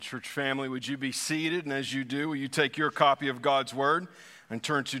Church family, would you be seated? And as you do, will you take your copy of God's Word and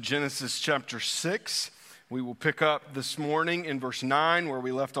turn to Genesis chapter 6. We will pick up this morning in verse 9 where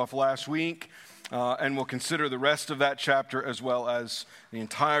we left off last week, and we'll consider the rest of that chapter as well as the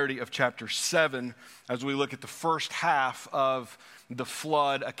entirety of chapter 7 as we look at the first half of the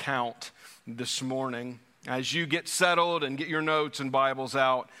flood account this morning. As you get settled and get your notes and Bibles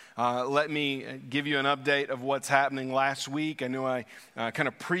out, let me give you an update of what's happening last week. I know I kind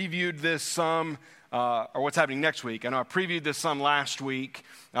of previewed this some, or what's happening next week. I know I previewed this some last week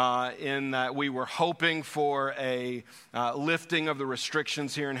in that we were hoping for a lifting of the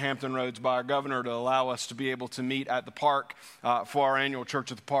restrictions here in Hampton Roads by our governor to allow us to be able to meet at the park for our annual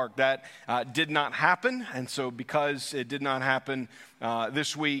Church at the Park. That did not happen, and so because it did not happen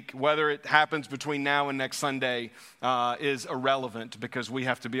this week, whether it happens between now and next Sunday is irrelevant because we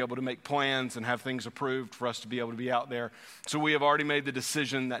have to be able to make plans and have things approved for us to be able to be out there. So we have already made the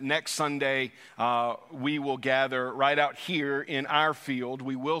decision that next Sunday we will gather right out here in our field.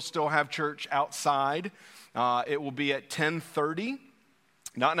 We will still have church outside. It will be at 10:30,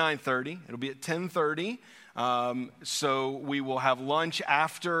 not 9:30. It'll be at 10:30. So we will have lunch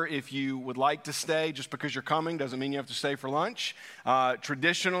after if you would like to stay. Just because you're coming doesn't mean you have to stay for lunch.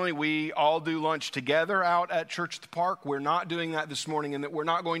 Traditionally, we all do lunch together out at Church at the Park. We're not doing that this morning in that we're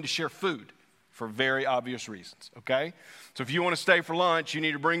not going to share food for very obvious reasons, okay? So if you want to stay for lunch, you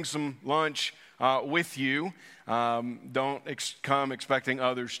need to bring some lunch with you. Don't come expecting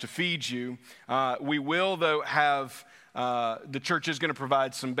others to feed you. We will, though, have... the church is going to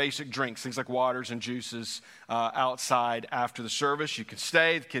provide some basic drinks, things like waters and juices outside after the service. You can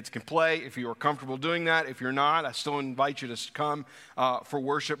stay, the kids can play if you are comfortable doing that. If you're not, I still invite you to come for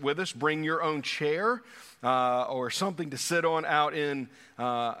worship with us. Bring your own chair or something to sit on out in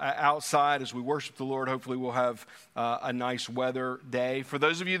outside as we worship the Lord. Hopefully we'll have a nice weather day. For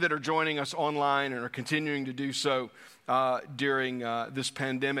those of you that are joining us online and are continuing to do so during this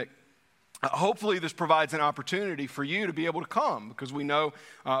pandemic, hopefully this provides an opportunity for you to be able to come because we know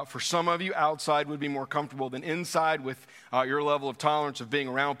for some of you outside would be more comfortable than inside with your level of tolerance of being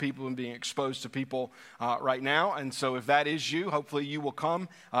around people and being exposed to people right now. And so if that is you, hopefully you will come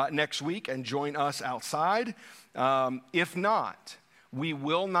next week and join us outside. If not, we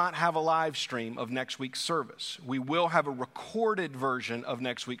will not have a live stream of next week's service. We will have a recorded version of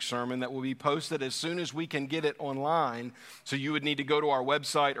next week's sermon that will be posted as soon as we can get it online. So you would need to go to our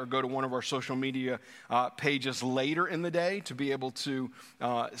website or go to one of our social media pages later in the day to be able to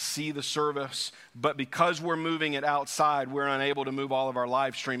see the service. But because we're moving it outside, we're unable to move all of our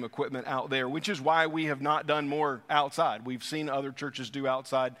live stream equipment out there, which is why we have not done more outside. We've seen other churches do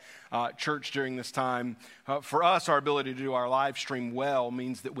outside church during this time. For us, our ability to do our live stream well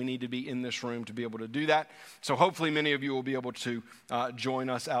means that we need to be in this room to be able to do that. So hopefully many of you will be able to join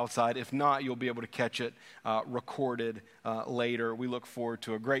us outside. If not, you'll be able to catch it recorded later. We look forward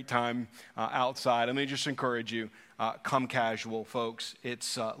to a great time outside. Let me just encourage you, come casual, folks.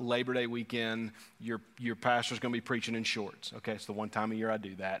 It's Labor Day weekend. Your pastor's going to be preaching in shorts. Okay, it's the one time a year I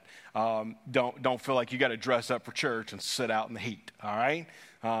do that. Don't feel like you got to dress up for church and sit out in the heat, all right?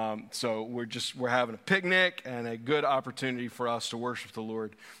 So we're having a picnic and a good opportunity for us to worship the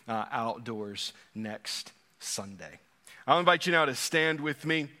Lord outdoors next Sunday. I'll invite you now to stand with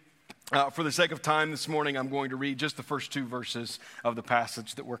me. For the sake of time this morning, I'm going to read just the first two verses of the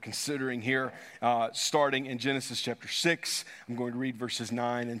passage that we're considering here, starting in Genesis chapter 6. I'm going to read verses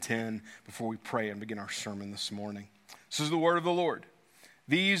 9 and 10 before we pray and begin our sermon this morning. This is the word of the Lord.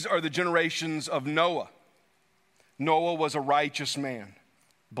 These are the generations of Noah. Noah was a righteous man,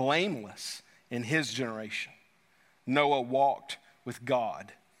 blameless in his generation. Noah walked with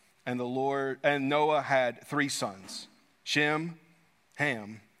God, and Noah had three sons, Shem,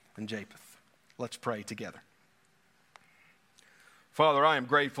 Ham, and Japheth. Let's pray together. Father, I am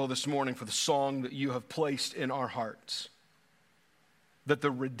grateful this morning for the song that you have placed in our hearts, that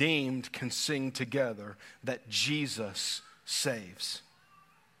the redeemed can sing together, that Jesus saves.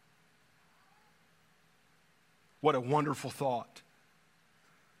 What a wonderful thought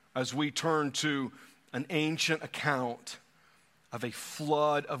as we turn to an ancient account of a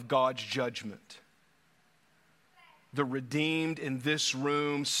flood of God's judgment. The redeemed in this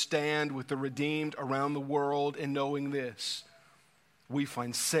room stand with the redeemed around the world in knowing this. We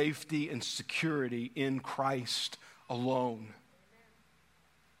find safety and security in Christ alone.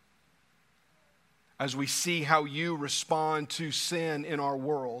 As we see how you respond to sin in our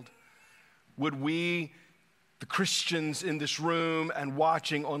world, would we, the Christians in this room and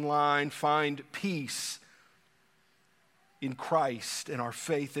watching online, find peace in Christ and our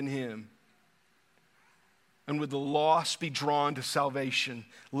faith in Him? And would the lost be drawn to salvation,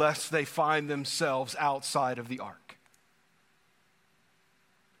 lest they find themselves outside of the ark?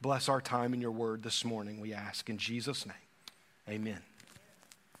 Bless our time in your word this morning, we ask in Jesus' name. Amen.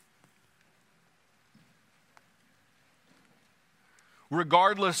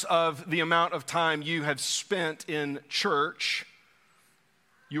 Regardless of the amount of time you have spent in church,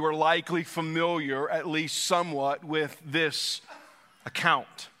 you are likely familiar, at least somewhat, with this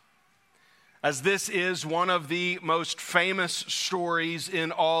account, as this is one of the most famous stories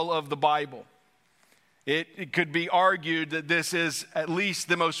in all of the Bible. It could be argued that this is at least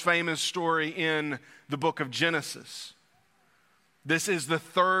the most famous story in the book of Genesis. This is the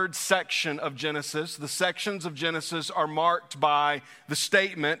third section of Genesis. The sections of Genesis are marked by the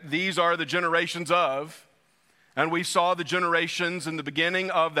statement, "These are the generations of," and we saw the generations in the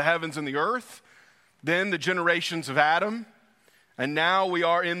beginning of the heavens and the earth, then the generations of Adam, and now we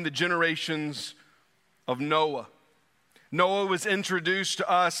are in the generations of Noah. Noah was introduced to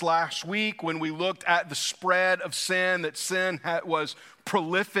us last week when we looked at the spread of sin, that sin was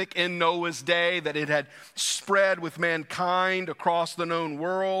prolific in Noah's day, that it had spread with mankind across the known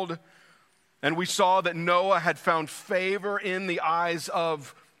world. And we saw that Noah had found favor in the eyes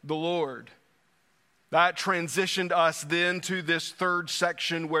of the Lord. That transitioned us then to this third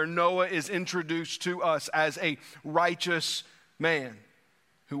section where Noah is introduced to us as a righteous man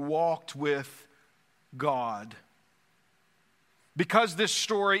who walked with God. Because this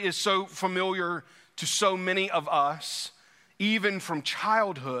story is so familiar to so many of us, even from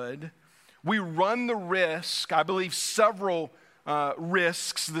childhood, we run the risk, I believe several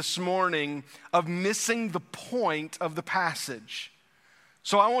risks this morning, of missing the point of the passage.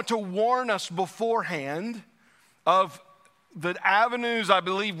 So I want to warn us beforehand of the avenues I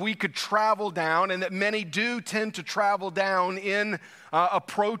believe we could travel down, and that many do tend to travel down in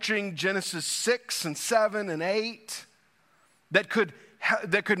approaching Genesis 6 and 7 and 8. That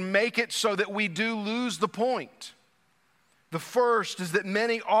could make it so that we do lose the point. The first is that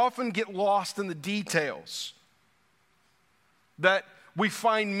many often get lost in the details. That we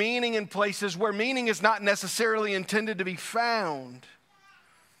find meaning in places where meaning is not necessarily intended to be found.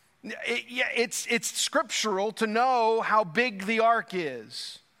 It's scriptural to know how big the ark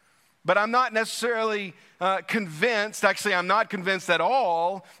is. But I'm not necessarily convinced, actually I'm not convinced at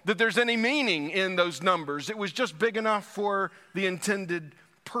all, that there's any meaning in those numbers. It was just big enough for the intended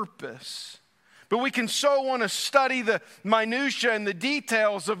purpose. But we can so want to study the minutia and the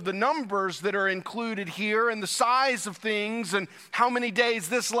details of the numbers that are included here and the size of things and how many days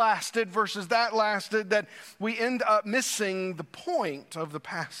this lasted versus that lasted, that we end up missing the point of the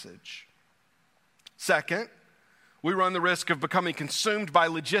passage. Second, we run the risk of becoming consumed by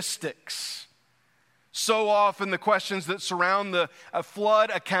logistics. So often the questions that surround the flood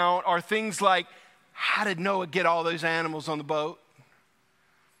account are things like, how did Noah get all those animals on the boat?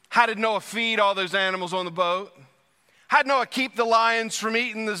 How did Noah feed all those animals on the boat? How did Noah keep the lions from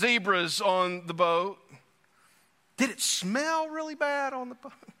eating the zebras on the boat? Did it smell really bad on the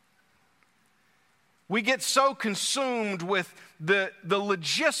boat? We get so consumed with the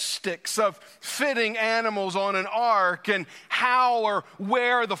logistics of fitting animals on an ark and how or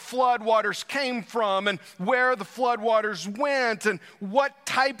where the floodwaters came from and where the floodwaters went and what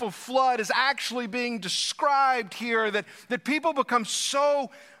type of flood is actually being described here that people become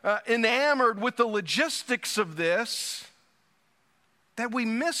so enamored with the logistics of this that we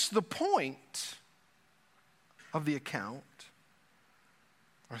miss the point of the account.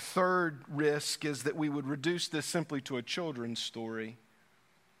 Our third risk is that we would reduce this simply to a children's story.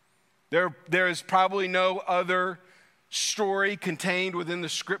 There is probably no other story contained within the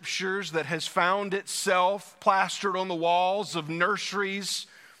scriptures that has found itself plastered on the walls of nurseries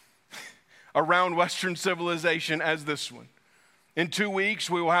around Western civilization as this one. In 2 weeks,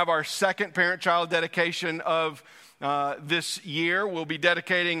 we will have our second parent-child dedication of this year. We'll be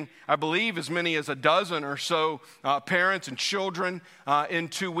dedicating, I believe, as many as a dozen or so parents and children in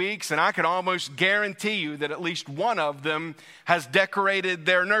 2 weeks. And I can almost guarantee you that at least one of them has decorated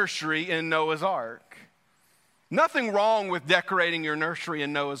their nursery in Noah's Ark. Nothing wrong with decorating your nursery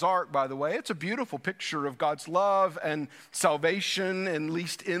in Noah's Ark, by the way. It's a beautiful picture of God's love and salvation, at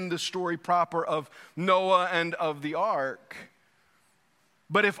least in the story proper of Noah and of the ark.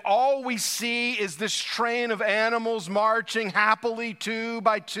 But if all we see is this train of animals marching happily 2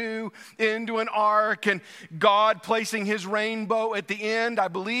 by 2 into an ark and God placing his rainbow at the end, I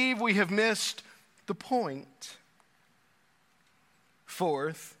believe we have missed the point.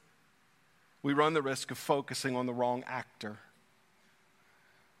 Fourth, we run the risk of focusing on the wrong actor.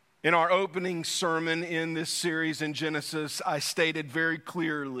 In our opening sermon in this series in Genesis, I stated very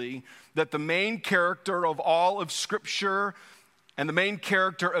clearly that the main character of all of Scripture and the main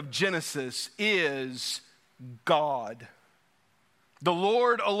character of Genesis is God. The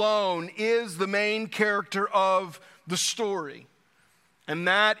Lord alone is the main character of the story, and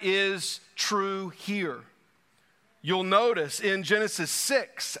that is true here. You'll notice in Genesis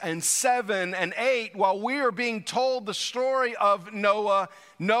 6 and 7 and 8, while we are being told the story of Noah,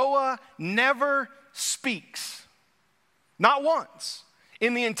 Noah never speaks. Not once.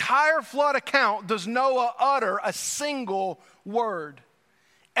 In the entire flood account does Noah utter a single word.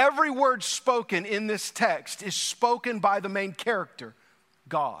 Every word spoken in this text is spoken by the main character,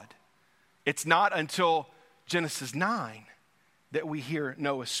 God. It's not until Genesis 9 that we hear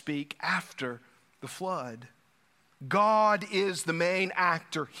Noah speak after the flood. God is the main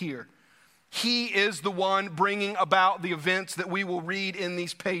actor here. He is the one bringing about the events that we will read in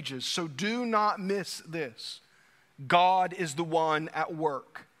these pages. So do not miss this. God is the one at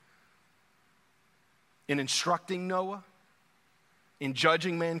work in instructing Noah, in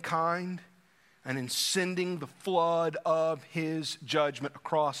judging mankind, and in sending the flood of his judgment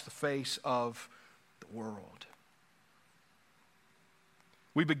across the face of the world.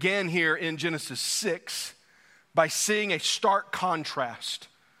 We begin here in Genesis 6 by seeing a stark contrast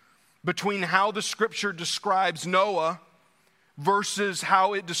between how the Scripture describes Noah versus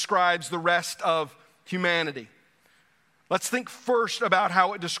how it describes the rest of humanity. Let's think first about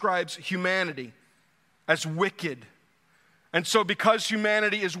how it describes humanity as wicked. And so because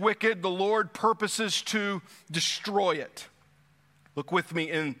humanity is wicked, the Lord purposes to destroy it. Look with me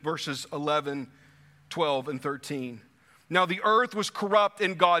in verses 11, 12, and 13. Now the earth was corrupt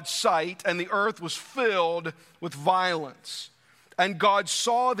in God's sight, and the earth was filled with violence. And God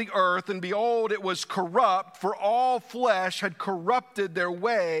saw the earth, and behold, it was corrupt, for all flesh had corrupted their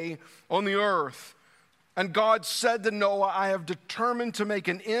way on the earth. And God said to Noah, I have determined to make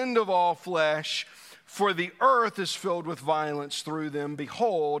an end of all flesh, for the earth is filled with violence through them.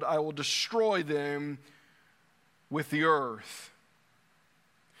 Behold, I will destroy them with the earth.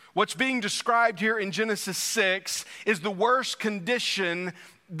 What's being described here in Genesis 6 is the worst condition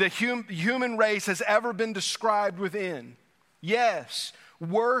the human race has ever been described within. Yes,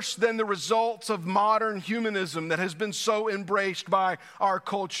 worse than the results of modern humanism that has been so embraced by our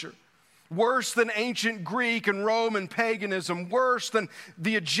culture. Worse than ancient Greek and Roman paganism. Worse than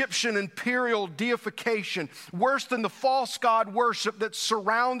the Egyptian imperial deification. Worse than the false god worship that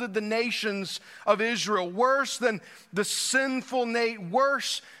surrounded the nations of Israel. Worse than the sinful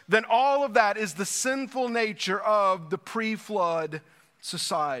worse than all of that is the sinful nature of the pre-flood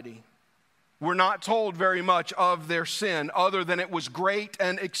society. We're not told very much of their sin other than it was great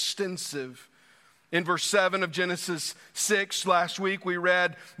and extensive. In verse 7 of Genesis 6, last week we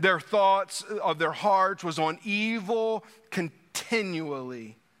read, their thoughts of their hearts was on evil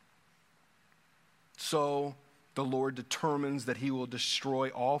continually. So the Lord determines that he will destroy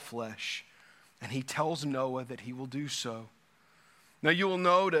all flesh, and he tells Noah that he will do so. Now you will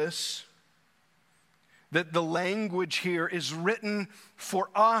notice that the language here is written for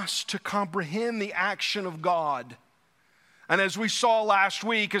us to comprehend the action of God. And as we saw last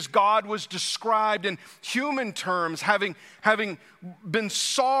week, as God was described in human terms, having been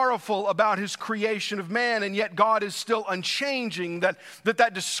sorrowful about his creation of man, and yet God is still unchanging,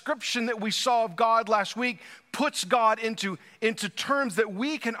 that description that we saw of God last week puts God into terms that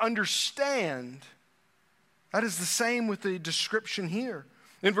we can understand. That is the same with the description here.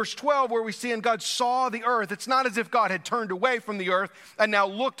 In verse 12, where we see, and God saw the earth, it's not as if God had turned away from the earth and now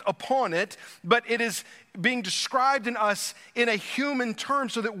looked upon it, but it is being described in us in a human term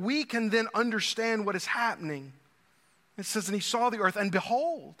so that we can then understand what is happening. It says, and he saw the earth, and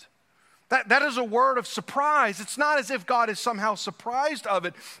behold. That is a word of surprise. It's not as if God is somehow surprised of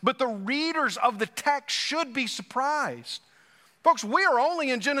it, but the readers of the text should be surprised. Folks, we are only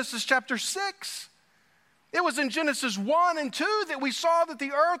in Genesis chapter 6. It was in Genesis 1 and 2 that we saw that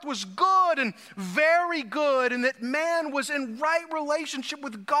the earth was good and very good, and that man was in right relationship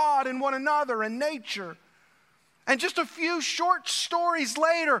with God and one another and nature. And just a few short stories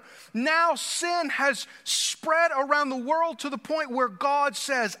later, now sin has spread around the world to the point where God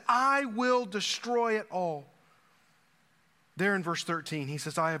says, I will destroy it all. There in verse 13, he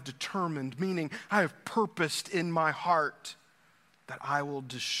says, I have determined, meaning I have purposed in my heart that I will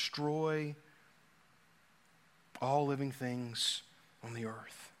destroy all living things on the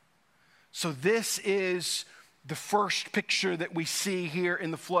earth. So this is the first picture that we see here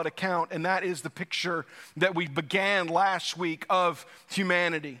in the flood account, and that is the picture that we began last week of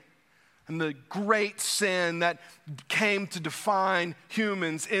humanity. and the great sin that came to define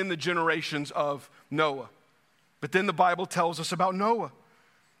humans in the generations of Noah. But then the Bible tells us about Noah.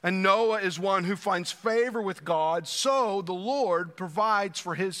 And Noah is one who finds favor with God, so the Lord provides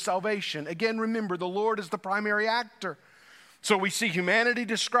for his salvation. Again, remember, the Lord is the primary actor. So we see humanity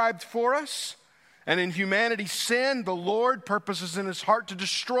described for us, and in humanity's sin, the Lord purposes in his heart to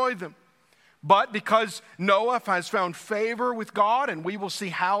destroy them. But because Noah has found favor with God, and we will see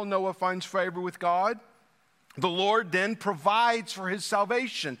how Noah finds favor with God, the Lord then provides for his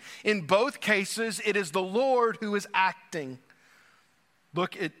salvation. In both cases, it is the Lord who is acting.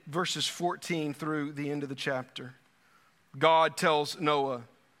 Look at verses 14 through the end of the chapter. God tells Noah,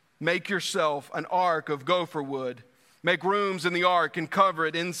 "Make yourself an ark of gopher wood. Make rooms in the ark and cover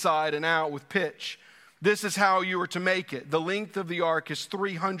it inside and out with pitch. This is how you are to make it. The length of the ark is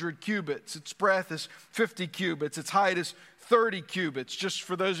 300 cubits. Its breadth is 50 cubits. Its height is 30 cubits. Just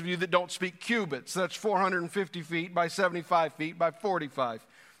for those of you that don't speak cubits, that's 450 feet by 75 feet by 45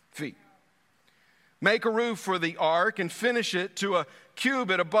 feet. Make a roof for the ark and finish it to a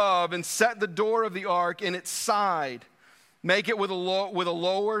cubit above and set the door of the ark in its side. Make it with a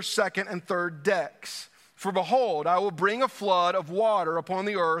lower, second, and third decks. For behold, I will bring a flood of water upon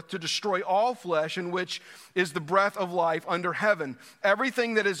the earth to destroy all flesh, in which is the breath of life under heaven.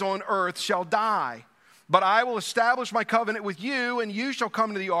 Everything that is on earth shall die. But I will establish my covenant with you, and you shall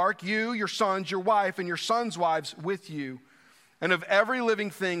come to the ark, you, your sons, your wife, and your sons' wives with you. And of every living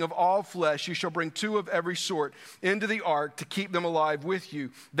thing of all flesh you shall bring 2 of every sort into the ark to keep them alive with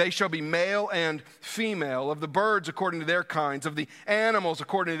you. They shall be male and female, of the birds according to their kinds, of the animals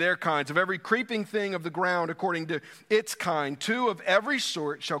according to their kinds, of every creeping thing of the ground according to its kind. 2 of every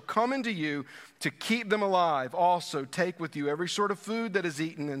sort shall come into you to keep them alive. Also take with you every sort of food that is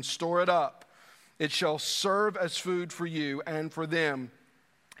eaten and store it up. It shall serve as food for you and for them."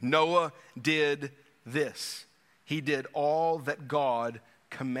 Noah did this. He did all that God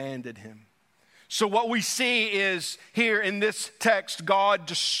commanded him. So what we see is here in this text, God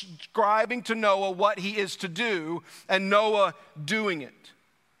describing to Noah what he is to do, and Noah doing it.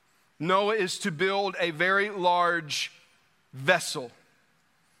 Noah is to build a very large vessel.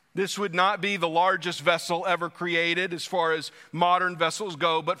 This would not be the largest vessel ever created as far as modern vessels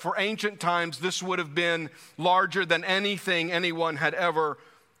go, but for ancient times, this would have been larger than anything anyone had ever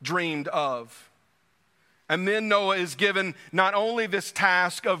dreamed of. And then Noah is given not only this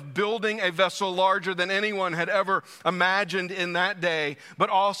task of building a vessel larger than anyone had ever imagined in that day, but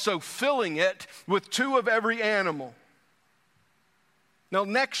also filling it with 2 of every animal. Now,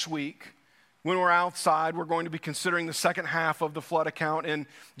 next week, when we're outside, we're going to be considering the second half of the flood account in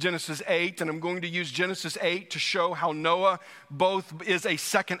Genesis 8, and I'm going to use Genesis 8 to show how Noah both is a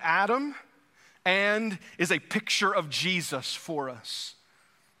second Adam and is a picture of Jesus for us.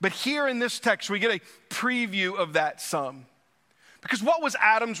 But here in this text, we get a preview of that some. Because what was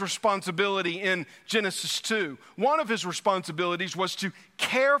Adam's responsibility in Genesis 2? One of his responsibilities was to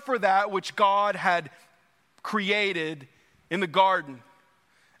care for that which God had created in the garden.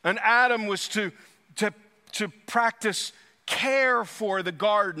 And Adam was to practice care for the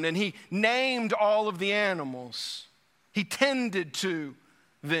garden, and he named all of the animals. He tended to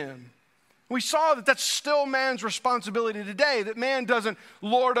them. We saw that that's still man's responsibility today, that man doesn't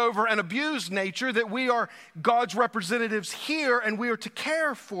lord over and abuse nature, that we are God's representatives here and we are to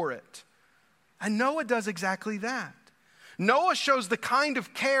care for it. And Noah does exactly that. Noah shows the kind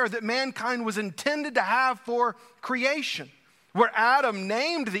of care that mankind was intended to have for creation. Where Adam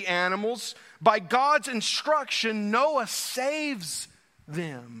named the animals, by God's instruction, Noah saves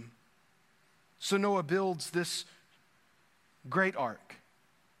them. So Noah builds this great ark.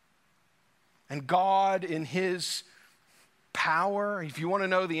 And God, in his power, if you want to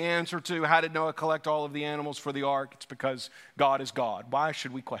know the answer to how did Noah collect all of the animals for the ark, it's because God is God. Why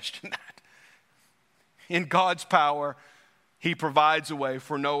should we question that? In God's power, he provides a way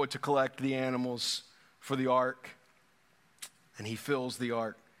for Noah to collect the animals for the ark. And he fills the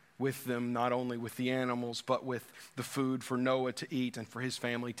ark with them, not only with the animals, but with the food for Noah to eat and for his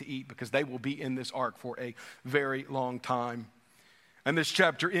family to eat, because they will be in this ark for a very long time. And this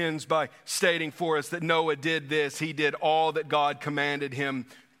chapter ends by stating for us that Noah did this. He did all that God commanded him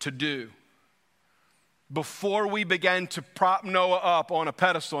to do. Before we began to prop Noah up on a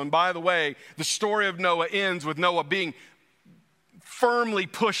pedestal, and by the way, the story of Noah ends with Noah being firmly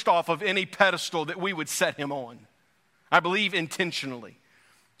pushed off of any pedestal that we would set him on. I believe intentionally.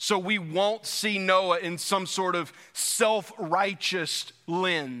 So we won't see Noah in some sort of self-righteous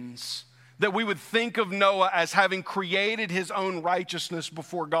lens, that we would think of Noah as having created his own righteousness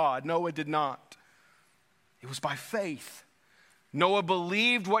before God. Noah did not. It was by faith Noah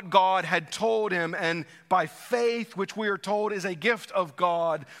believed what God had told him, and by faith, which we are told is a gift of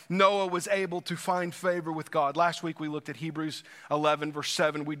God, Noah was able to find favor with God. Last week we looked at Hebrews 11, verse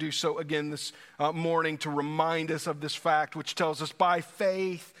 7. We do so again this morning to remind us of this fact, which tells us, by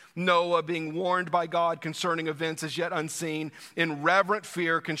faith, Noah, being warned by God concerning events as yet unseen, in reverent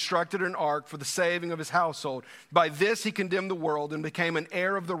fear constructed an ark for the saving of his household. By this he condemned the world and became an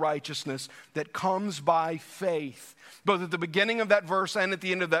heir of the righteousness that comes by faith. Both at the beginning of that verse and at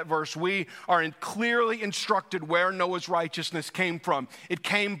the end of that verse, we are clearly instructed where Noah's righteousness came from. It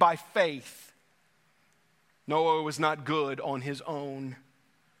came by faith. Noah was not good on his own,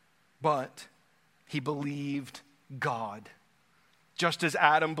 but he believed God. Just as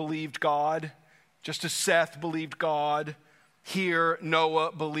Adam believed God, just as Seth believed God, here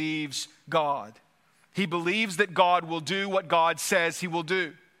Noah believes God. He believes that God will do what God says he will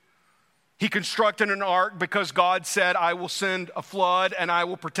do. He constructed an ark because God said, I will send a flood and I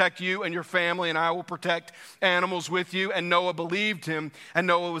will protect you and your family and I will protect animals with you. And Noah believed him, and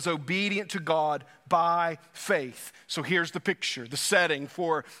Noah was obedient to God by faith. So here's the picture, the setting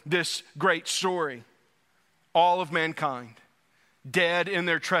for this great story. All of mankind, dead in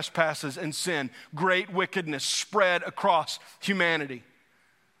their trespasses and sin, great wickedness spread across humanity,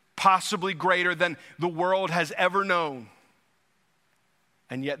 possibly greater than the world has ever known.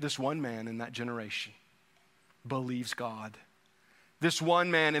 And yet this one man in that generation believes God. This one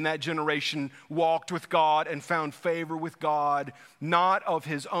man in that generation walked with God and found favor with God, not of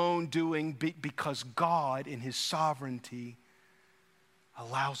his own doing, because God in his sovereignty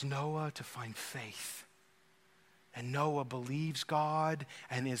allows Noah to find faith. And Noah believes God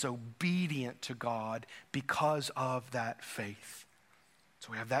and is obedient to God because of that faith.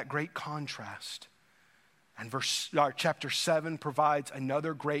 So we have that great contrast. And chapter 7 provides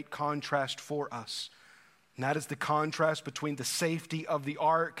another great contrast for us. And that is the contrast between the safety of the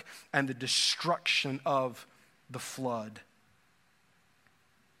ark and the destruction of the flood.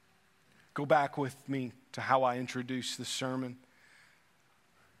 Go back with me to how I introduced this sermon.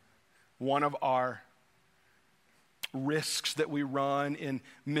 One of our risks that we run in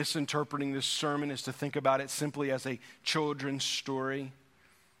misinterpreting this sermon is to think about it simply as a children's story.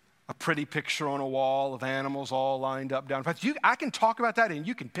 A pretty picture on a wall of animals all lined up down. In fact, I can talk about that and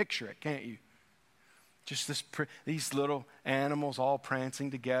you can picture it, can't you? Just these little animals all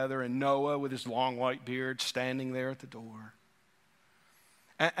prancing together, and Noah with his long white beard standing there at the door.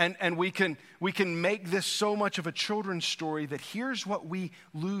 And we can make this so much of a children's story that here's what we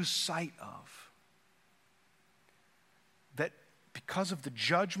lose sight of. That because of the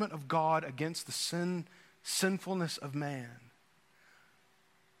judgment of God against the sinfulness of man,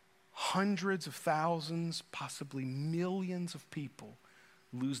 hundreds of thousands, possibly millions of people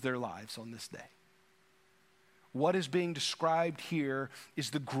lose their lives on this day. What is being described here is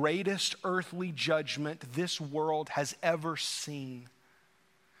the greatest earthly judgment this world has ever seen.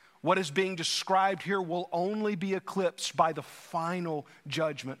 What is being described here will only be eclipsed by the final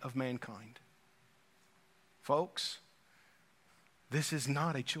judgment of mankind. Folks, this is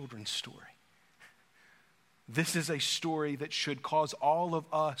not a children's story. This is a story that should cause all of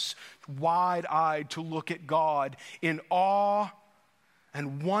us wide-eyed to look at God in awe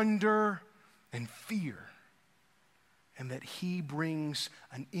and wonder and fear, and that he brings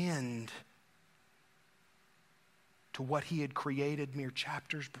an end to what he had created mere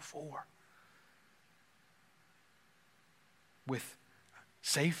chapters before, with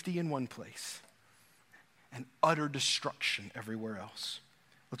safety in one place and utter destruction everywhere else.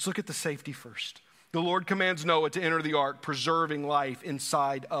 Let's look at the safety first. The Lord commands Noah to enter the ark, preserving life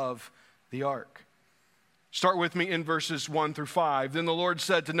inside of the ark. Start with me in verses 1 through 5. Then the Lord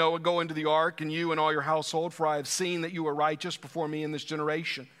said to Noah, go into the ark, and you and all your household, for I have seen that you are righteous before me in this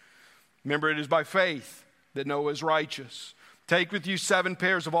generation. Remember, it is by faith that Noah is righteous. Take with you 7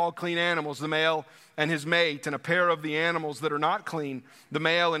 pairs of all clean animals, the male and his mate, and a pair of the animals that are not clean, the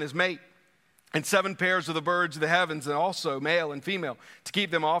male and his mate. And 7 pairs of the birds of the heavens, and also male and female, to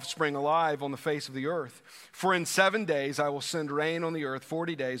keep them offspring alive on the face of the earth. For in 7 days I will send rain on the earth,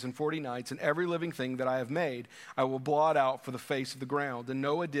 40 days and 40 nights, and every living thing that I have made I will blot out for the face of the ground. And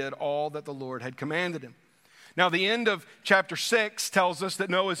Noah did all that the Lord had commanded him. Now the end of chapter 6 tells us that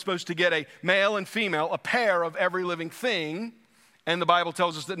Noah is supposed to get a male and female, a pair of every living thing. And the Bible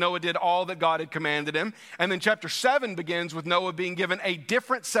tells us that Noah did all that God had commanded him. And then chapter 7 begins with Noah being given a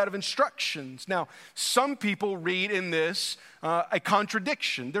different set of instructions. Now, some people read in this a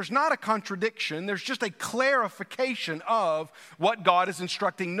contradiction. There's not a contradiction. There's just a clarification of what God is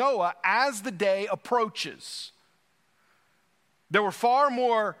instructing Noah as the day approaches. There were far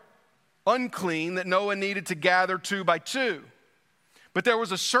more unclean that Noah needed to gather 2 by 2. But there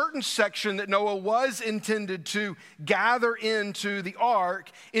was a certain section that Noah was intended to gather into the ark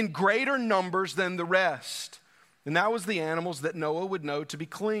in greater numbers than the rest. And that was the animals that Noah would know to be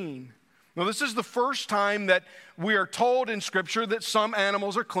clean. Now, this is the first time that we are told in Scripture that some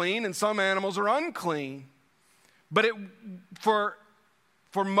animals are clean and some animals are unclean. But for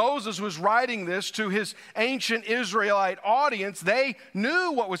Moses, who was writing this to his ancient Israelite audience, they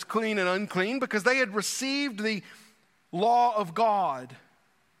knew what was clean and unclean because they had received the law of God.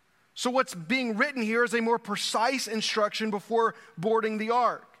 So what's being written here is a more precise instruction before boarding the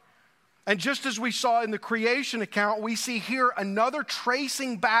ark. And just as we saw in the creation account, we see here another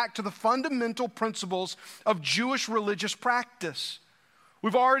tracing back to the fundamental principles of Jewish religious practice.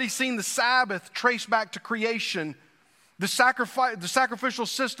 We've already seen the Sabbath traced back to creation, the sacrificial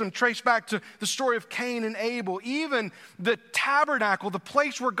system traced back to the story of Cain and Abel, even the tabernacle, the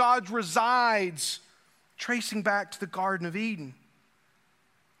place where God resides, tracing back to the Garden of Eden.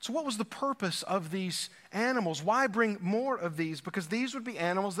 So what was the purpose of these animals? Why bring more of these? Because these would be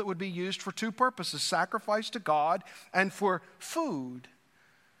animals that would be used for two purposes: sacrifice to God and for food.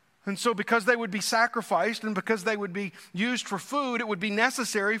 And so because they would be sacrificed and because they would be used for food, it would be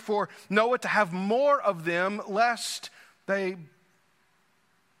necessary for Noah to have more of them, lest they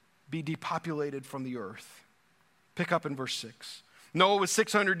be depopulated from the earth. Pick up in verse 6. Noah was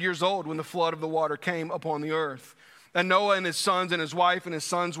 600 years old when the flood of the water came upon the earth. And Noah and his sons and his wife and his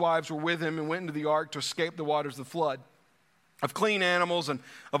sons' wives were with him and went into the ark to escape the waters of the flood. Of clean animals and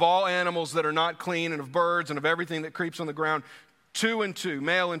of all animals that are not clean, and of birds and of everything that creeps on the ground, 2 and 2,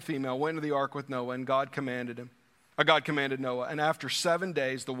 male and female, went into the ark with Noah, and God commanded Noah. And after 7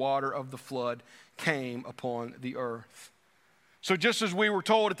 days, the water of the flood came upon the earth. So just as we were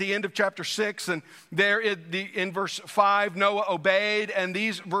told at the end of chapter 6, and there in verse 5, Noah obeyed, and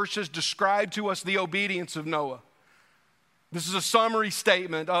these verses describe to us the obedience of Noah. This is a summary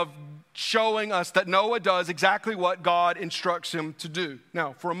statement of showing us that Noah does exactly what God instructs him to do.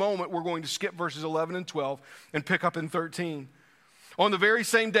 Now, for a moment, we're going to skip verses 11 and 12 and pick up in 13. On the very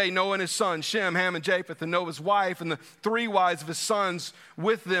same day, Noah and his sons, Shem, Ham, and Japheth, and Noah's wife, and the 3 wives of his sons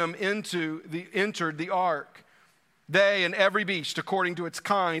with them entered the ark. They and every beast according to its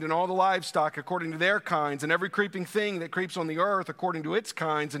kind, and all the livestock according to their kinds, and every creeping thing that creeps on the earth according to its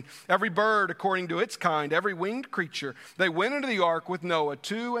kinds, and every bird according to its kind, every winged creature. They went into the ark with Noah,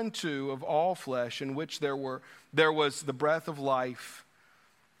 2 and 2 of all flesh, in which there was the breath of life.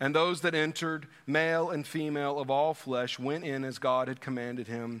 And those that entered, male and female of all flesh, went in as God had commanded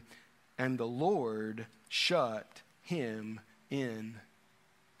him, and the Lord shut him in.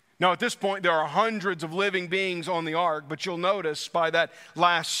 Now, at this point, there are hundreds of living beings on the ark, but you'll notice by that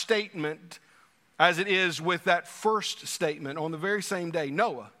last statement, as it is with that first statement, on the very same day,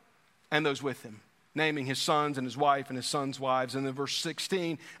 Noah and those with him, naming his sons and his wife and his sons' wives. And then verse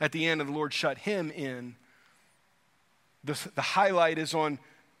 16, at the end, the Lord shut him in. The highlight is on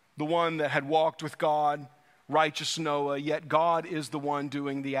the one that had walked with God, righteous Noah, yet God is the one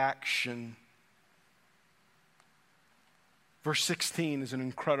doing the action. Verse 16 is an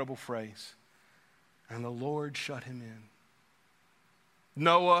incredible phrase. And the Lord shut him in.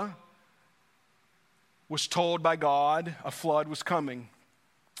 Noah was told by God a flood was coming.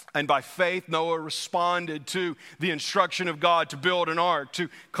 And by faith, Noah responded to the instruction of God to build an ark, to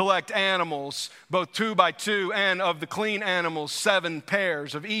collect animals, both 2 by 2, and of the clean animals, 7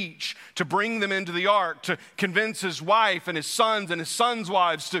 pairs of each, to bring them into the ark, to convince his wife and his sons'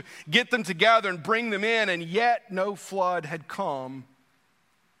 wives to get them together and bring them in, and yet no flood had come.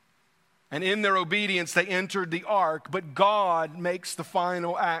 And in their obedience, they entered the ark, but God makes the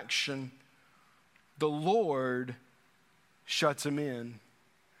final action. The Lord shuts him in.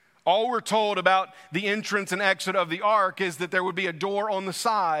 All we're told about the entrance and exit of the ark is that there would be a door on the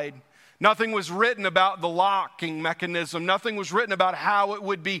side. Nothing was written about the locking mechanism. Nothing was written about how it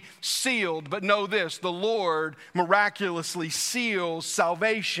would be sealed. But know this, the Lord miraculously seals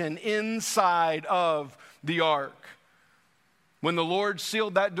salvation inside of the ark. When the Lord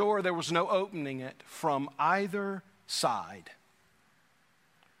sealed that door, there was no opening it from either side.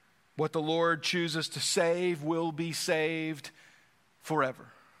 What the Lord chooses to save will be saved forever.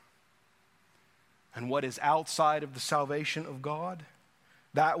 And what is outside of the salvation of God,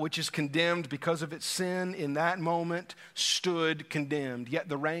 that which is condemned because of its sin in that moment, stood condemned. Yet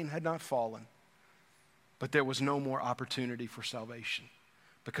the rain had not fallen. But there was no more opportunity for salvation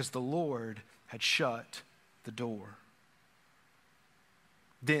because the Lord had shut the door.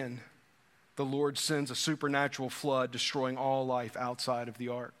 Then the Lord sends a supernatural flood, destroying all life outside of the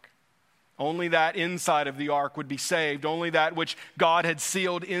ark. Only that inside of the ark would be saved. Only that which God had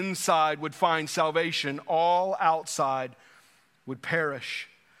sealed inside would find salvation. All outside would perish.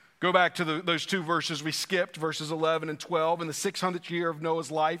 Go back to those two verses we skipped, verses 11 and 12. In the 600th year of Noah's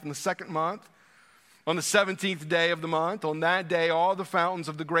life, in the second month, on the 17th day of the month, on that day all the fountains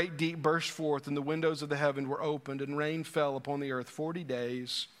of the great deep burst forth, and the windows of the heaven were opened, and rain fell upon the earth 40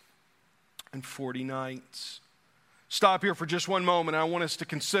 days and 40 nights. Stop here for just one moment. I want us to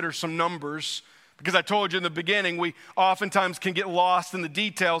consider some numbers, because I told you in the beginning, we oftentimes can get lost in the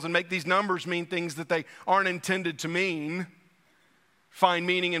details and make these numbers mean things that they aren't intended to mean. Find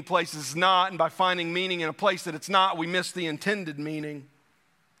meaning in places it's not, and by finding meaning in a place that it's not, we miss the intended meaning.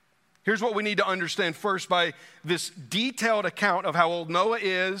 Here's what we need to understand first by this detailed account of how old Noah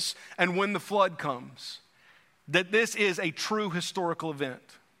is and when the flood comes. That this is a true historical event.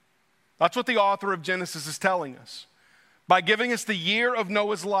 That's what the author of Genesis is telling us. By giving us the year of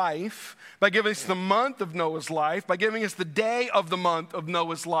Noah's life, by giving us the month of Noah's life, by giving us the day of the month of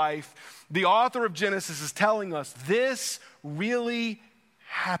Noah's life, the author of Genesis is telling us this really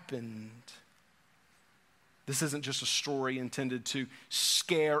happened. This isn't just a story intended to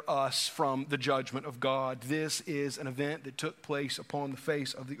scare us from the judgment of God. This is an event that took place upon the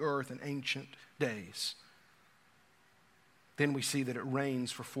face of the earth in ancient days. Then we see that it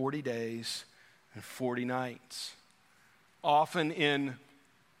rains for 40 days and 40 nights. Often in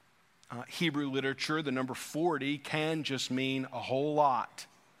Hebrew literature, the number 40 can just mean a whole lot.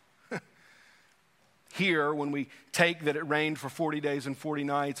 Here, when we take that it rained for 40 days and 40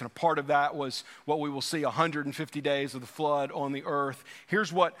 nights, and a part of that was what we will see 150 days of the flood on the earth,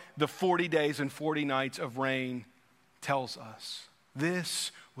 here's what the 40 days and 40 nights of rain tells us.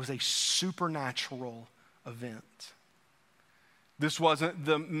 This was a supernatural event. This wasn't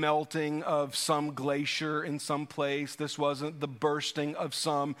the melting of some glacier in some place. This wasn't the bursting of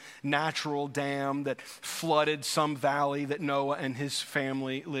some natural dam that flooded some valley that Noah and his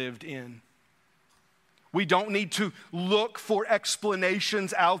family lived in. We don't need to look for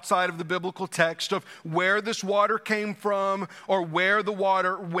explanations outside of the biblical text of where this water came from or where the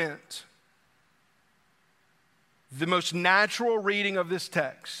water went. The most natural reading of this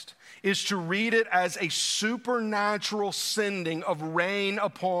text is to read it as a supernatural sending of rain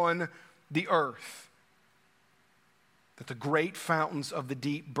upon the earth. That the great fountains of the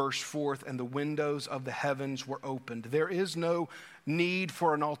deep burst forth and the windows of the heavens were opened. There is no need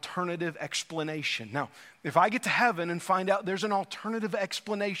for an alternative explanation. Now, if I get to heaven and find out there's an alternative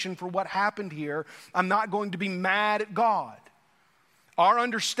explanation for what happened here, I'm not going to be mad at God. Our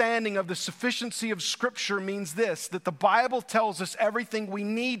understanding of the sufficiency of Scripture means this, that the Bible tells us everything we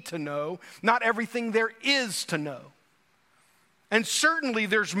need to know, not everything there is to know. And certainly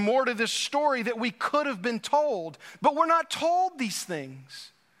there's more to this story that we could have been told, but we're not told these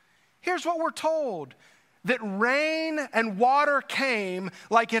things. Here's what we're told, that rain and water came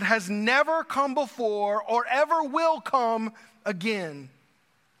like it has never come before or ever will come again.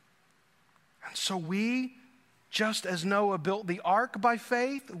 And so we, just as Noah built the ark by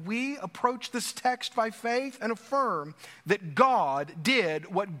faith, we approach this text by faith and affirm that God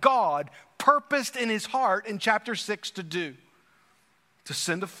did what God purposed in his heart in chapter 6 to do. To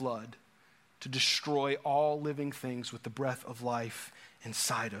send a flood to destroy all living things with the breath of life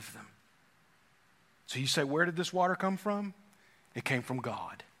inside of them. So you say, where did this water come from? It came from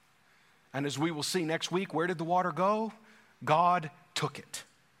God. And as we will see next week, where did the water go? God took it.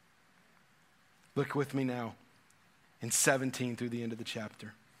 Look with me now in 17 through the end of the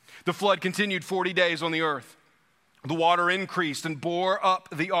chapter. The flood continued 40 days on the earth. The water increased and bore up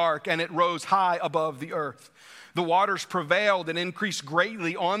the ark, and it rose high above the earth. The waters prevailed and increased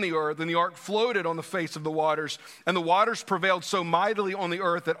greatly on the earth, and the ark floated on the face of the waters. And the waters prevailed so mightily on the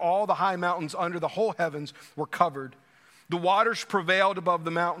earth that all the high mountains under the whole heavens were covered. The waters prevailed above the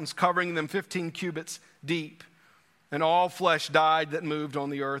mountains, covering them 15 cubits deep. And all flesh died that moved on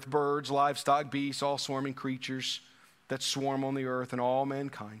the earth, birds, livestock, beasts, all swarming creatures that swarm on the earth, and all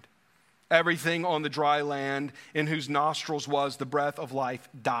mankind. Everything on the dry land in whose nostrils was the breath of life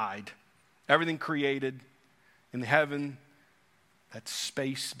died. Everything created in the heaven, that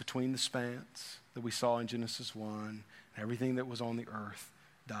space between the spans that we saw in Genesis 1, and everything that was on the earth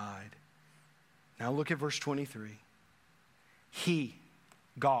died. Now look at verse 23. He,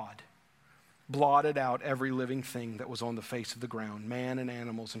 God, blotted out every living thing that was on the face of the ground, man and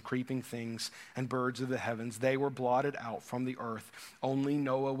animals and creeping things and birds of the heavens. They were blotted out from the earth. Only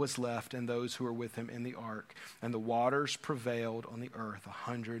Noah was left and those who were with him in the ark. And the waters prevailed on the earth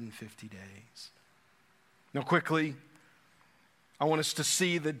 150 days. Now quickly, I want us to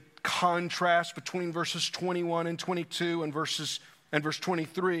see the contrast between verses 21 and 22 and verse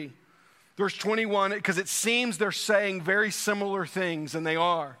 23. Verse 21, because it seems they're saying very similar things, and they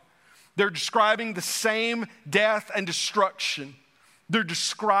are. They're describing the same death and destruction. They're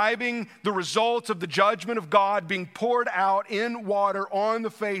describing the results of the judgment of God being poured out in water on the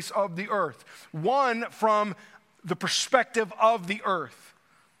face of the earth. One from the perspective of the earth,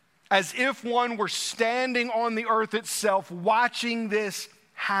 as if one were standing on the earth itself watching this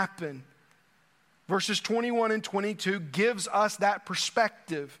happen. Verses 21 and 22 gives us that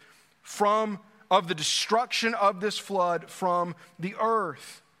perspective of the destruction of this flood from the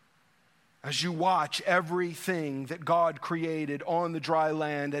earth. As you watch everything that God created on the dry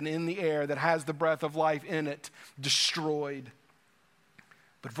land and in the air that has the breath of life in it destroyed.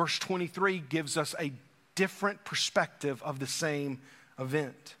 But verse 23 gives us a different perspective of the same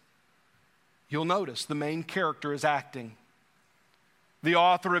event. You'll notice the main character is acting. The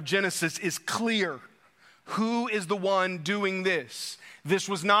author of Genesis is clear. Who is the one doing this? This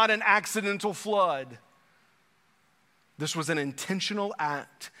was not an accidental flood. This was an intentional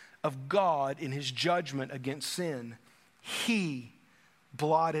act of God in his judgment against sin. He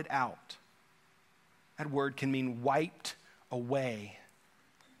blotted out. That word can mean wiped away.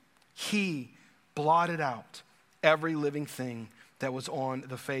 He blotted out every living thing that was on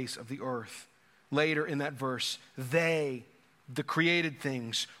the face of the earth. Later in that verse, they, the created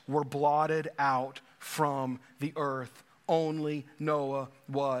things, were blotted out from the earth. Only Noah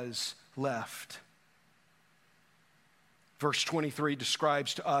was left. Verse 23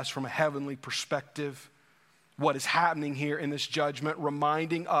 describes to us from a heavenly perspective what is happening here in this judgment,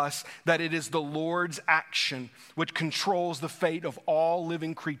 reminding us that it is the Lord's action which controls the fate of all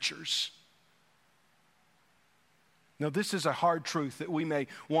living creatures. Now, this is a hard truth that we may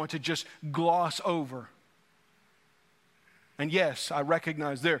want to just gloss over. And yes, I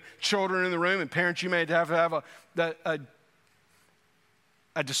recognize there are children in the room, and parents, you may have to have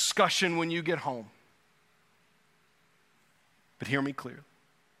a discussion when you get home. But hear me clearly.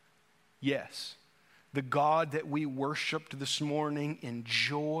 Yes, the God that we worshiped this morning in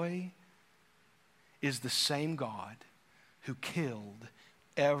joy is the same God who killed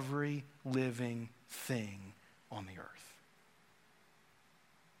every living thing on the earth.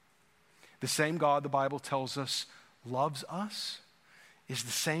 The same God, the Bible tells us, loves us is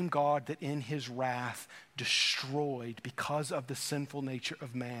the same God that in his wrath destroyed, because of the sinful nature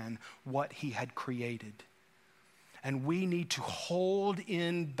of man, what he had created. And we need to hold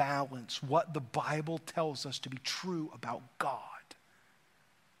in balance what the Bible tells us to be true about God.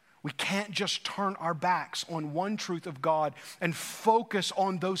 We can't just turn our backs on one truth of God and focus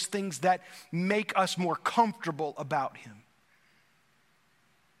on those things that make us more comfortable about him.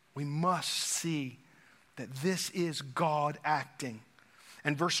 We must see that this is God acting.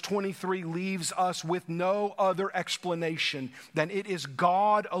 And verse 23 leaves us with no other explanation than it is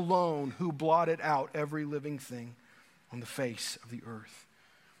God alone who blotted out every living thing on the face of the earth.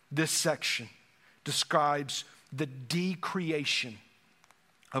 This section describes the decreation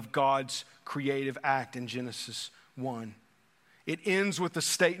of God's creative act in Genesis 1. It ends with the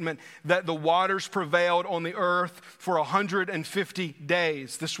statement that the waters prevailed on the earth for 150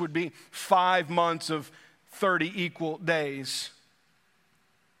 days. This would be 5 months of 30 equal days.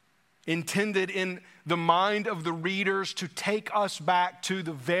 Intended in the mind of the readers to take us back to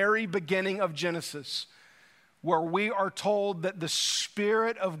the very beginning of Genesis, where we are told that the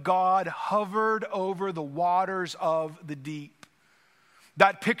Spirit of God hovered over the waters of the deep.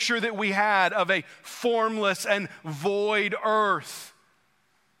 That picture that we had of a formless and void earth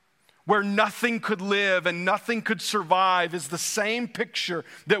where nothing could live and nothing could survive is the same picture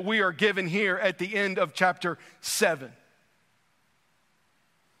that we are given here at the end of chapter 7.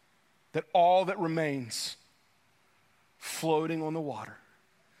 That all that remains floating on the water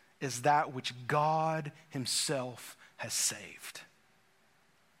is that which God himself has saved.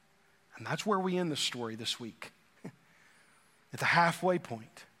 And that's where we end the story this week. At the halfway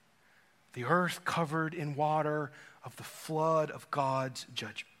point, the earth covered in water of the flood of God's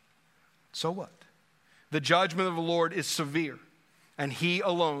judgment. So what? The judgment of the Lord is severe, and he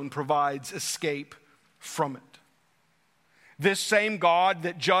alone provides escape from it. This same God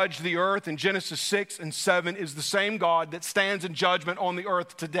that judged the earth in Genesis 6 and 7 is the same God that stands in judgment on the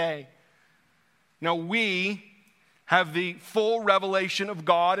earth today. Now we have the full revelation of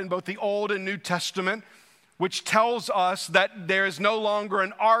God in both the Old and New Testament, which tells us that there is no longer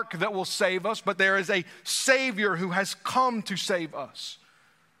an ark that will save us, but there is a Savior who has come to save us.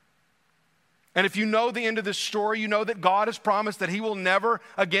 And if you know the end of this story, you know that God has promised that he will never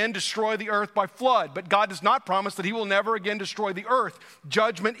again destroy the earth by flood. But God does not promise that he will never again destroy the earth.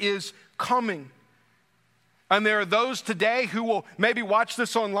 Judgment is coming. And there are those today who will maybe watch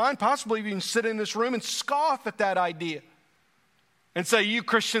this online, possibly even sit in this room and scoff at that idea. And say, you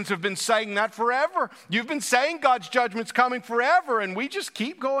Christians have been saying that forever. You've been saying God's judgment's coming forever, and we just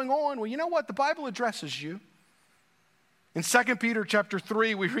keep going on. Well, you know what? The Bible addresses you. In 2 Peter chapter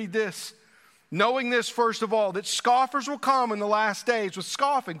 3, we read this. Knowing this, first of all, that scoffers will come in the last days with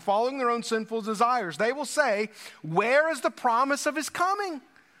scoffing, following their own sinful desires. They will say, where is the promise of his coming?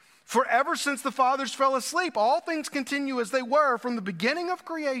 For ever since the fathers fell asleep, all things continue as they were from the beginning of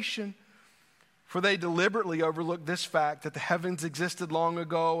creation. For they deliberately overlooked this fact that the heavens existed long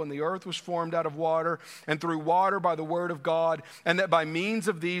ago and the earth was formed out of water and through water by the word of God, and that by means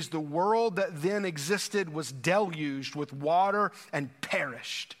of these the world that then existed was deluged with water and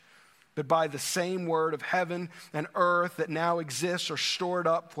perished. But by the same word of heaven and earth that now exists are stored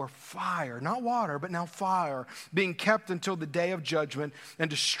up for fire, not water, but now fire, being kept until the day of judgment and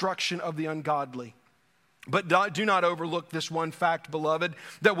destruction of the ungodly. But do not overlook this one fact, beloved,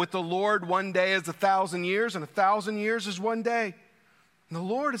 that with the Lord 1 day is 1,000 years, and 1,000 years is 1 day. And the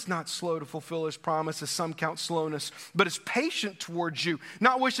Lord is not slow to fulfill his promise, as some count slowness, but is patient towards you,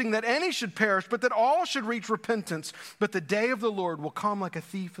 not wishing that any should perish, but that all should reach repentance. But the day of the Lord will come like a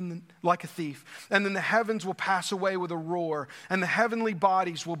thief, and then the heavens will pass away with a roar, and the heavenly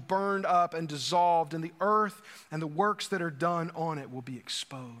bodies will burn up and dissolved, and the earth and the works that are done on it will be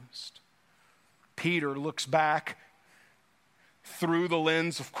exposed. Peter looks back through the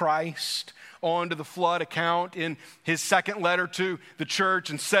lens of Christ onto the flood account in his second letter to the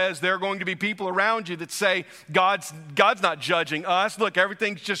church and says there are going to be people around you that say, God's not judging us. Look,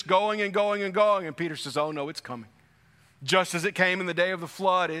 everything's just going and going and going. And Peter says, oh no, it's coming. Just as it came in the day of the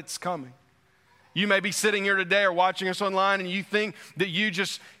flood, it's coming. You may be sitting here today or watching us online and you think that you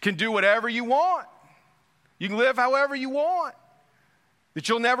just can do whatever you want. You can live however you want. That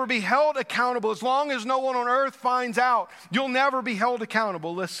you'll never be held accountable. As long as no one on earth finds out, you'll never be held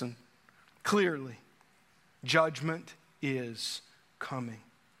accountable. Listen, clearly, judgment is coming.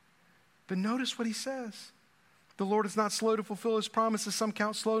 But notice what he says. The Lord is not slow to fulfill his promises, some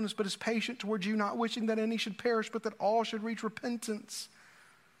count slowness, but is patient towards you, not wishing that any should perish, but that all should reach repentance.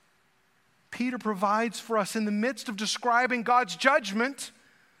 Peter provides for us in the midst of describing God's judgment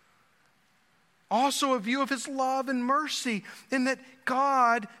also a view of his love and mercy, in that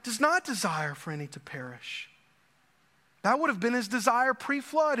God does not desire for any to perish. That would have been his desire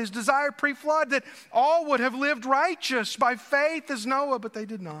pre-flood. His desire pre-flood that all would have lived righteous by faith as Noah, but they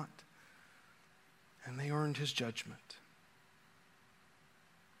did not. And they earned his judgment.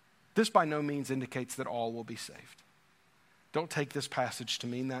 This by no means indicates that all will be saved. Don't take this passage to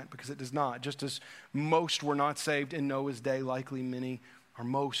mean that, because it does not. Just as most were not saved in Noah's day, likely many or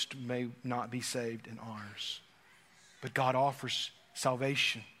most may not be saved in ours. But God offers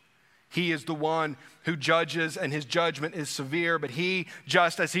salvation. He is the one who judges, and his judgment is severe, but he,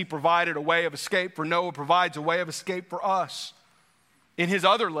 just as he provided a way of escape for Noah, provides a way of escape for us. In his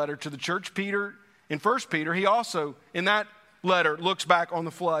other letter to the church, Peter, in 1 Peter, he also, in that letter, looks back on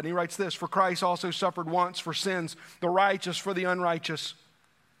the flood. And he writes this, for Christ also suffered once for sins, the righteous for the unrighteous,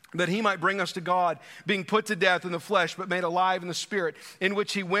 that he might bring us to God, being put to death in the flesh, but made alive in the spirit, in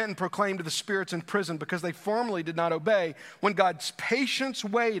which he went and proclaimed to the spirits in prison, because they formerly did not obey, when God's patience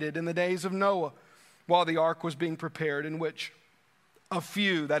waited in the days of Noah, while the ark was being prepared, in which a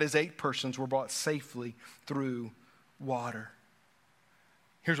few, that is 8 persons, were brought safely through water.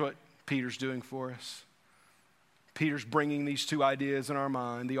 Here's what Peter's doing for us. Peter's bringing these two ideas in our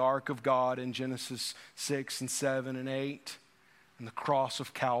mind, the ark of God in Genesis 6 and 7 and 8, and the cross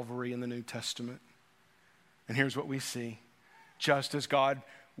of Calvary in the New Testament. And here's what we see. Just as God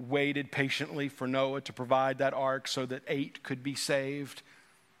waited patiently for Noah to provide that ark so that 8 could be saved,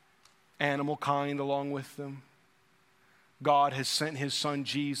 animal kind along with them, God has sent his son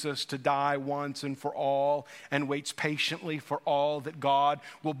Jesus to die once and for all, and waits patiently for all that God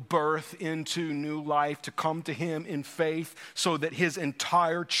will birth into new life to come to him in faith, so that his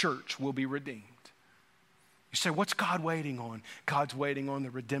entire church will be redeemed. You say, what's God waiting on? God's waiting on the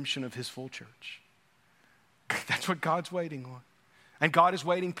redemption of his full church. That's what God's waiting on. And God is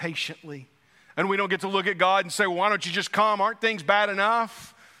waiting patiently. And we don't get to look at God and say, well, why don't you just come? Aren't things bad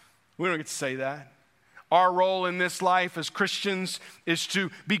enough? We don't get to say that. Our role in this life as Christians is to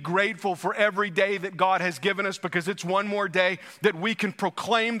be grateful for every day that God has given us, because it's one more day that we can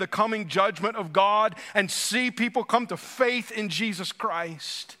proclaim the coming judgment of God and see people come to faith in Jesus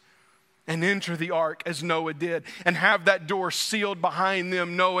Christ and enter the ark as Noah did, and have that door sealed behind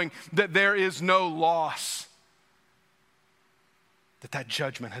them, knowing that there is no loss, that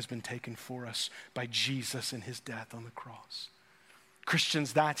judgment has been taken for us by Jesus in his death on the cross.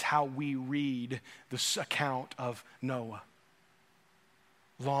 Christians, that's how we read this account of Noah.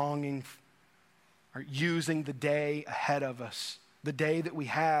 Longing or using the day ahead of us The day that we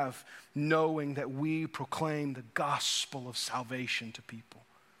have knowing that we proclaim the gospel of salvation to people.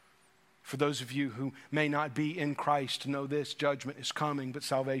 For those of you who may not be in Christ, know this: judgment is coming, but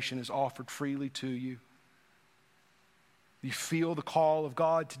salvation is offered freely to you. You feel the call of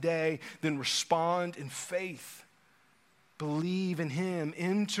God today, then respond in faith. Believe in him.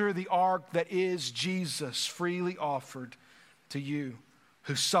 Enter the ark that is Jesus, freely offered to you,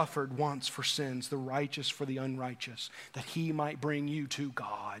 who suffered once for sins, the righteous for the unrighteous, that he might bring you to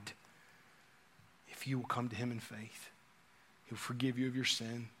God. If you will come to him in faith, he will forgive you of your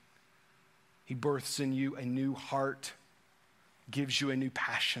sin. He births in you a new heart, gives you a new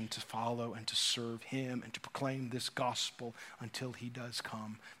passion to follow and to serve him and to proclaim this gospel until he does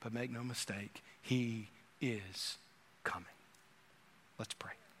come. But make no mistake, he is coming. Let's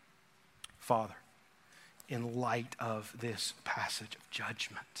pray. Father, in light of this passage of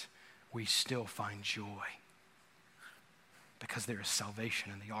judgment, we still find joy because there is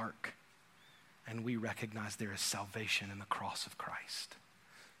salvation in the ark, and we recognize there is salvation in the cross of Christ.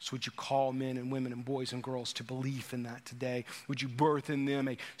 So would you call men and women and boys and girls to belief in that today? Would you birth in them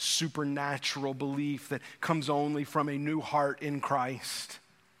a supernatural belief that comes only from a new heart in Christ?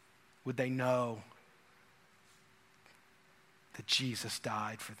 Would they know that Jesus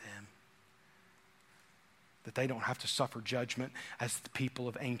died for them? That they don't have to suffer judgment as the people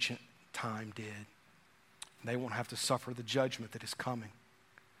of ancient time did. They won't have to suffer the judgment that is coming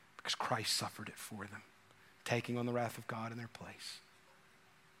because Christ suffered it for them, taking on the wrath of God in their place.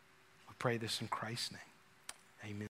 I pray this in Christ's name. Amen.